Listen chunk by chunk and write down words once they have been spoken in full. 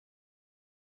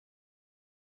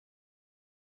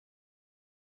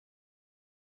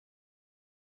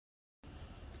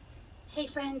Hey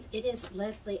friends, it is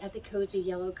Leslie at the Cozy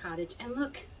Yellow Cottage, and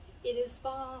look, it is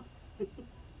fall.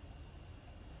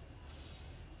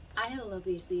 I love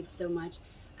these leaves so much.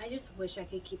 I just wish I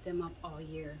could keep them up all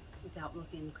year without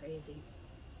looking crazy.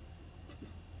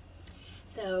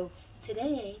 So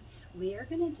today we are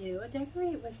going to do a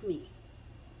decorate with me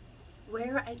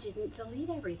where I didn't delete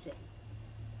everything.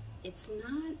 It's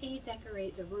not a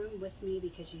decorate the room with me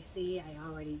because you see I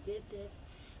already did this,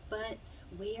 but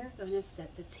we are going to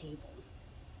set the table.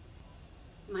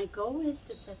 My goal is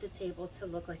to set the table to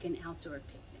look like an outdoor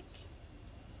picnic.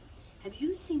 Have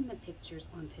you seen the pictures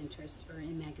on Pinterest or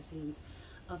in magazines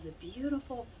of the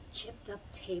beautiful chipped up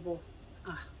table?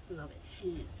 Ah, love it.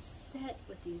 And it's set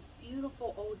with these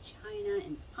beautiful old china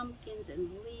and pumpkins and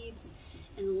leaves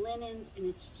and linens, and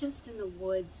it's just in the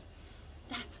woods.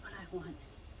 That's what I want.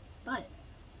 But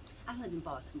I live in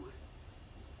Baltimore.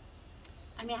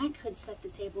 I mean, I could set the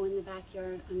table in the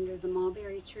backyard under the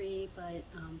mulberry tree, but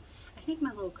I think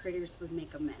my little critters would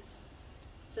make a mess.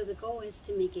 So the goal is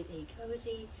to make it a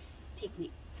cozy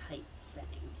picnic type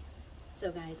setting.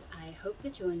 So guys, I hope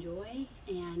that you enjoy,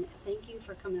 and thank you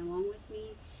for coming along with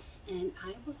me, and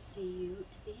I will see you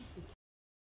at the end.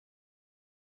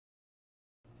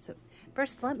 So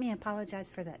first, let me apologize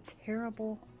for that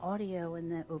terrible audio in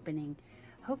the opening.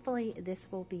 Hopefully this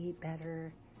will be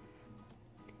better.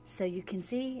 So you can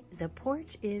see the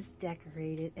porch is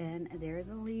decorated, and there are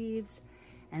the leaves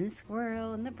and the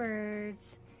squirrel and the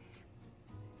birds.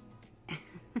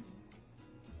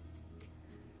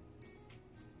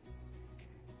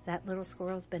 That little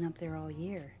squirrel's been up there all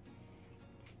year.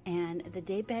 And the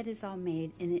day bed is all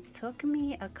made, and it took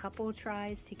me a couple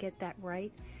tries to get that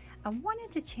right. I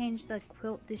wanted to change the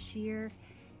quilt this year,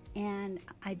 and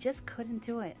I just couldn't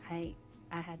do it. I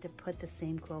had to put the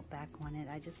same quilt back on it.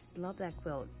 I just love that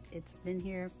quilt. It's been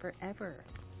here forever.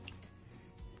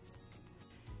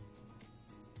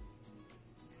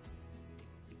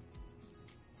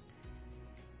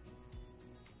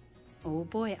 Oh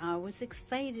boy, I was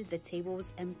excited. The table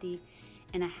was empty,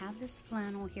 and I have this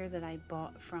flannel here that I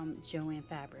bought from Joann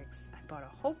Fabrics. I bought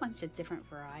a whole bunch of different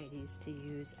varieties to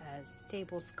use as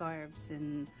table scarves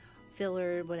and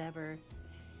filler, whatever.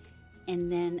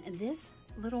 And then this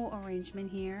little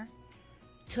arrangement here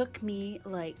took me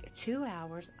like 2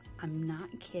 hours. I'm not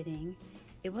kidding.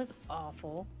 It was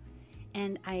awful.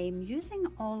 And I'm using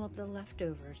all of the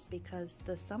leftovers because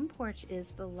the sun porch is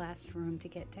the last room to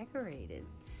get decorated.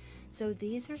 So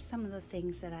these are some of the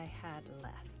things that I had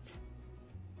left.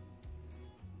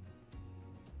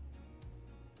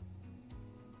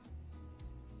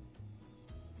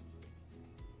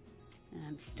 And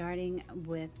I'm starting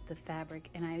with the fabric,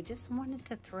 and I just wanted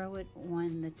to throw it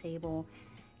on the table,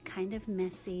 kind of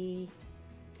messy,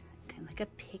 kind of like a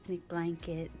picnic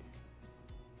blanket.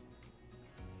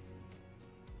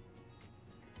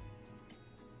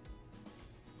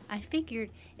 I figured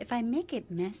if I make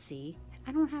it messy,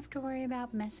 I don't have to worry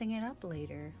about messing it up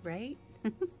later, right?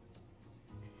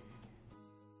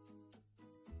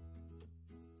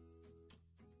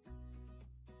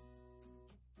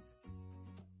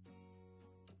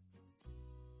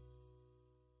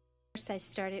 First, I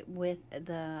started with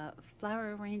the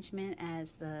flower arrangement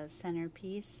as the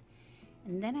centerpiece,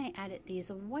 and then I added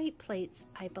these white plates.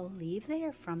 I believe they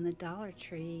are from the Dollar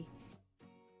Tree.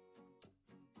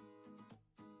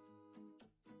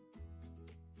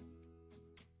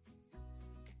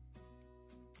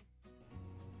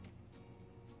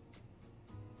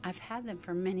 I've had them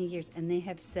for many years, and they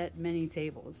have set many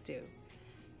tables too.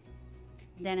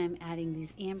 Then I'm adding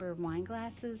these amber wine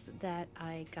glasses that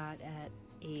I got at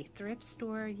a thrift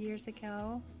store years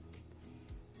ago.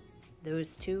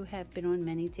 Those two have been on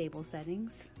many table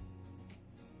settings.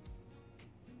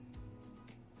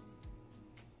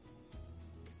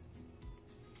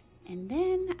 And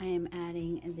then I am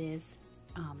adding this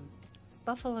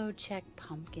buffalo check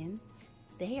pumpkin.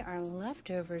 They are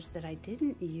leftovers that I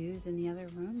didn't use in the other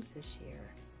rooms this year.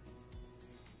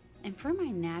 And for my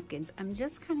napkins, I'm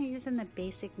just kind of using the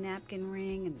basic napkin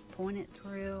ring and pulling it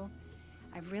through.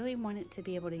 I really wanted to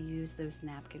be able to use those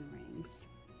napkin rings.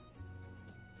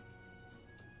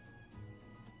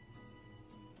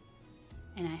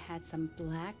 And I had some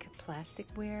black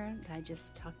plasticware that I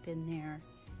just tucked in there.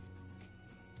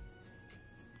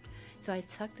 So I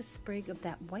tucked a sprig of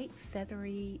that white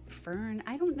feathery fern.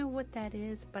 I don't know what that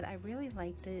is, but I really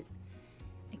liked it.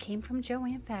 It came from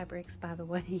Joann Fabrics, by the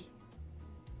way.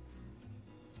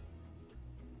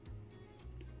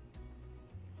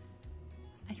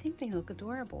 I think they look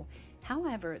adorable.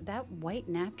 However, that white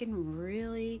napkin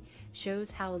really shows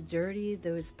how dirty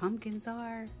those pumpkins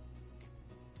are.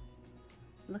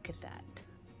 Look at that.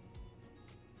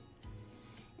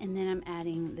 And then I'm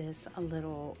adding this a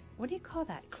little, what do you call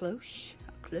that? Cloche?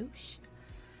 A cloche?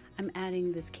 I'm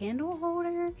adding this candle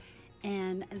holder,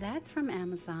 and that's from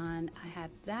Amazon. I have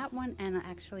that one and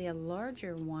actually a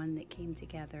larger one that came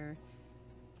together.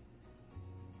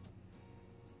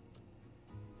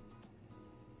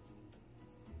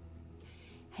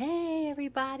 Hey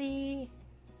everybody!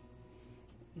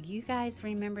 You guys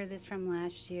remember this from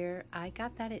last year? I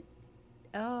got that at,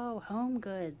 Home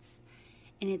Goods.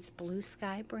 And it's Blue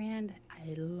Sky brand.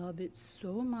 I love it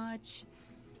so much.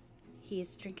 He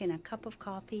is drinking a cup of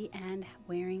coffee and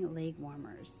wearing leg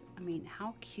warmers. I mean,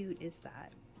 how cute is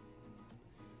that?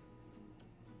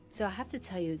 So I have to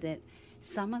tell you that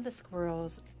some of the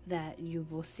squirrels that you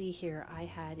will see here, I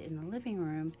had in the living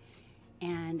room,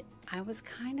 and I was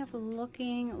kind of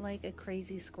looking like a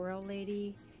crazy squirrel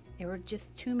lady. There were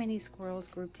just too many squirrels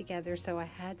grouped together, so I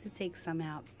had to take some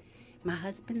out. My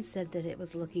husband said that it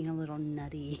was looking a little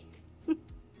nutty.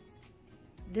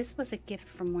 This was a gift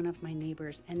from one of my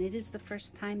neighbors, and it is the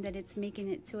first time that it's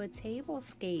making it to a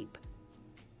tablescape.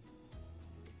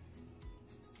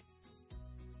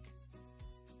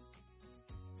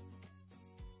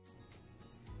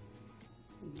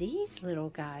 These little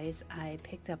guys I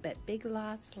picked up at Big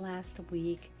Lots last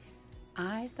week.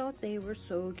 I thought they were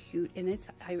so cute, and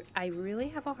I really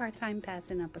have a hard time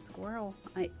passing up a squirrel.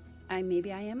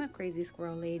 Maybe I am a crazy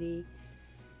squirrel lady.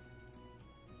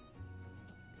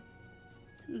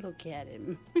 Look at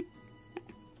him.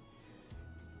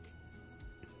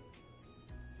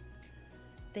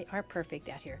 They are perfect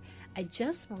out here. I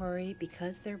just worry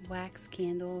because they're wax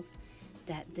candles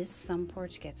that this sun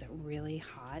porch gets really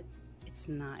hot. It's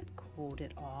not cold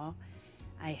at all.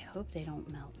 I hope they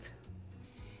don't melt.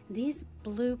 These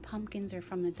blue pumpkins are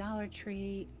from the Dollar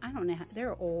Tree. I don't know how,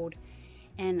 they're old.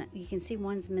 And you can see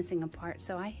one's missing a part,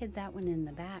 so I hid that one in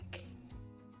the back.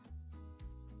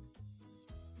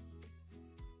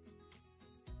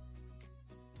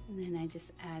 And then I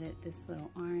just added this little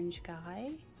orange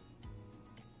guy.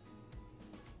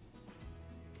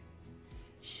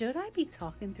 Should I be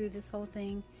talking through this whole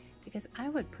thing? Because I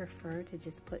would prefer to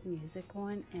just put music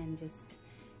on and just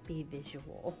be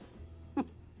visual.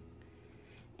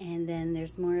 And then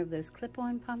there's more of those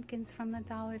clip-on pumpkins from the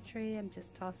Dollar Tree. I'm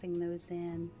just tossing those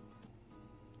in.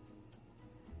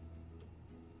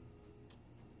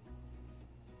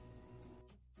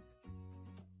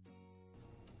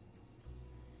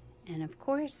 And of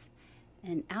course,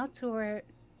 an outdoor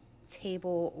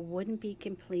table wouldn't be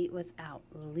complete without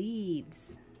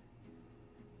leaves.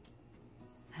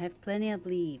 I have plenty of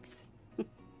leaves.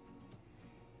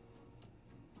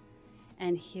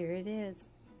 And here it is,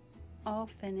 all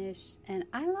finished. And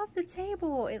I love the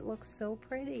table. It looks so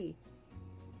pretty.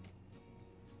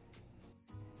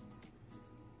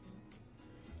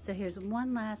 So here's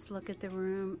one last look at the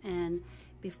room, and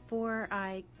before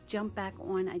I jump back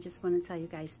on, I just want to tell you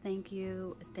guys thank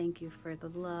you. Thank you for the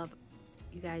love.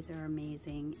 You guys are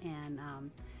amazing, and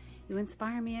you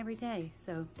inspire me every day.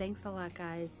 So thanks a lot,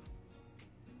 guys.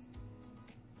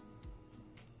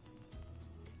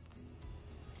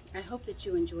 I hope that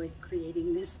you enjoyed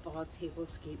creating this fall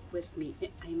tablescape with me.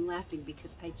 I'm laughing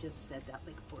because I just said that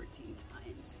like 14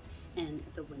 times and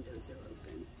the windows are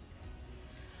open.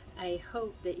 I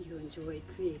hope that you enjoyed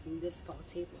creating this fall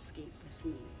tablescape with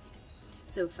me.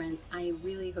 So friends, I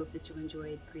really hope that you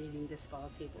enjoyed creating this fall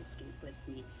tablescape with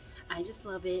me. I just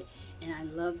love it, and I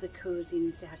love the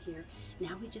coziness out here.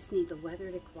 Now we just need the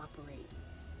weather to cooperate.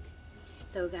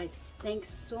 So guys, thanks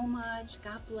so much.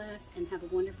 God bless, and have a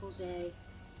wonderful day.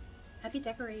 Happy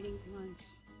decorating. Lunch.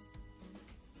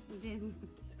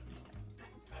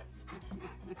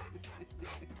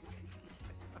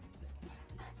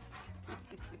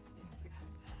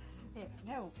 There,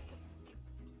 no.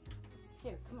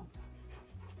 Here, come on.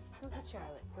 Go get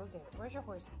Charlotte. Go get it. Where's your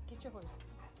horse? Get your horse.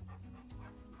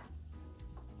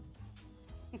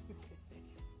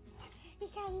 He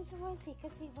got his horsey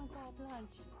because he wants to have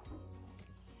lunch.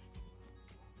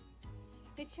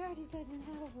 But Charlotte doesn't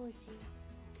have a horsey.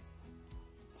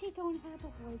 She don't have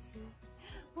a horsey.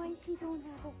 Why she don't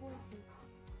have a horsey?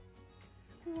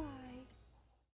 Why?